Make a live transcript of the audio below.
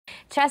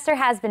Chester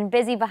has been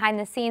busy behind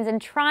the scenes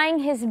and trying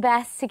his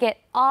best to get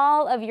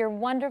all of your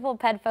wonderful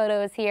pet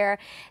photos here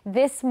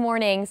this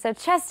morning. So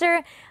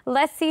Chester,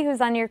 let's see who's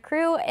on your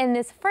crew in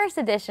this first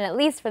edition, at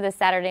least for this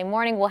Saturday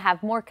morning. We'll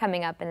have more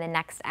coming up in the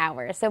next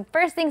hour. So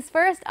first things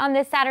first, on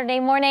this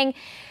Saturday morning,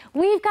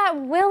 we've got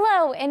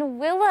Willow, and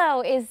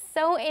Willow is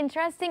so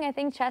interesting. I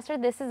think, Chester,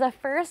 this is a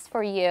first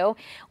for you.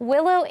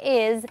 Willow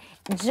is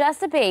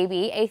just a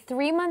baby, a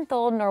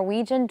 3-month-old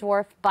Norwegian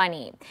dwarf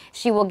bunny.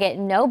 She will get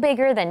no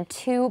bigger than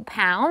 2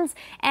 pounds,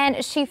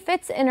 and she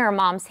fits in her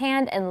mom's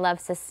hand and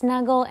loves to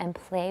snuggle and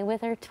play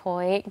with her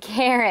toy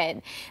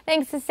carrot.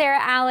 Thanks to Sarah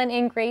Allen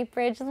in Great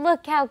Bridge.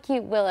 Look how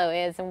cute Willow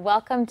is, and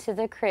welcome to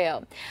the crew.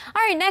 All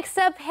right, next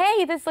up,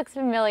 hey, this looks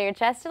familiar,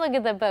 Chester. Look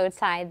at the bow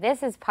tie.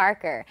 This is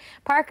Parker.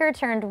 Parker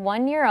turned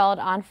 1-year-old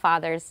on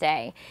Father's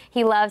Day.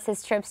 He loves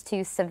his trips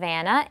to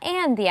Savannah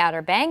and the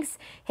Outer Banks,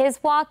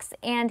 his walks,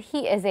 and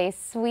he is a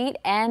sweet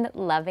and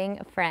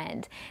loving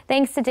friend.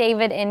 Thanks to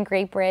David in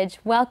Great Bridge.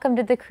 Welcome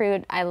to the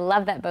crew. I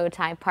love that bow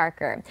tie,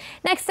 Parker.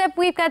 Next up,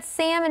 we've got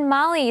Sam and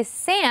Molly.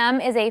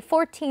 Sam is a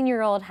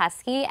 14-year-old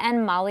husky,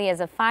 and Molly is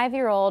a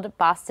 5-year-old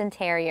Boston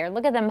Terrier.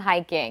 Look at them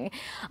hiking.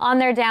 On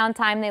their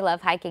downtime, they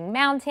love hiking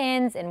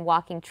mountains and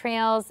walking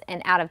trails,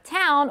 and out of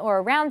town or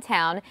around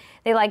town,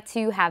 they like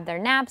to have their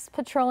naps,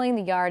 patrolling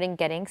the yard, and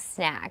getting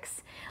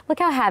snacks. Look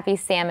how happy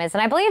Sam is.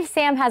 And I believe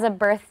Sam has a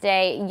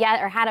birthday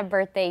or had a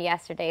birthday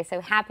yesterday. So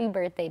happy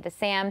birthday to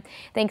Sam.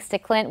 Thanks to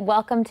Clint.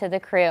 Welcome to the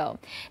crew.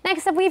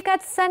 Next up, we've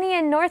got Sunny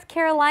in North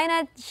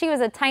Carolina. She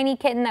was a tiny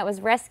kitten that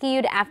was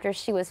rescued after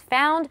she was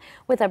found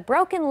with a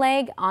broken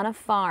leg on a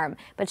farm.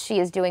 But she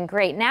is doing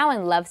great now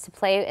and loves to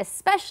play,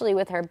 especially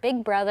with her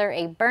big brother,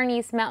 a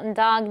Bernese Mountain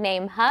Dog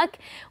named Huck.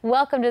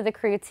 Welcome to the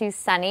crew to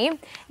Sunny.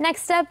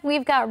 Next up,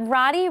 we've got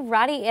Roddy.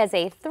 Roddy is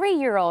a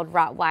 3-year-old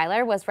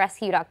Rottweiler, was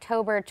rescued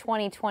October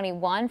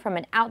 2021 from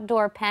an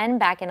outdoor pen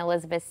back in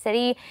Elizabeth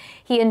City.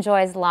 He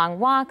enjoys long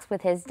walks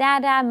with his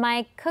dada,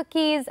 Mike,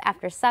 cookies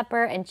after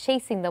supper, and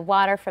chasing the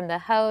water from the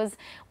hose.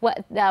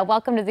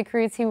 Welcome to the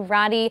crew to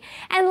Roddy.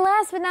 And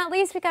last but not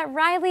least, we got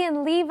Riley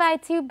and Levi,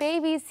 2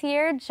 babies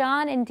here,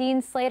 John and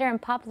Dean Slater in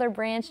Poplar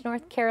Branch,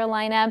 North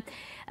Carolina.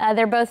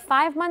 They're both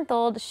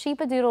 5-month-old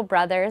Sheepadoodle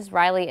brothers.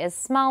 Riley is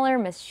smaller,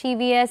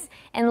 mischievous,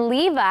 and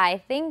Levi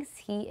thinks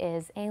he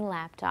is a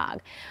lapdog.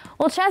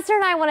 Well, Chester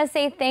and I want to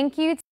say thank you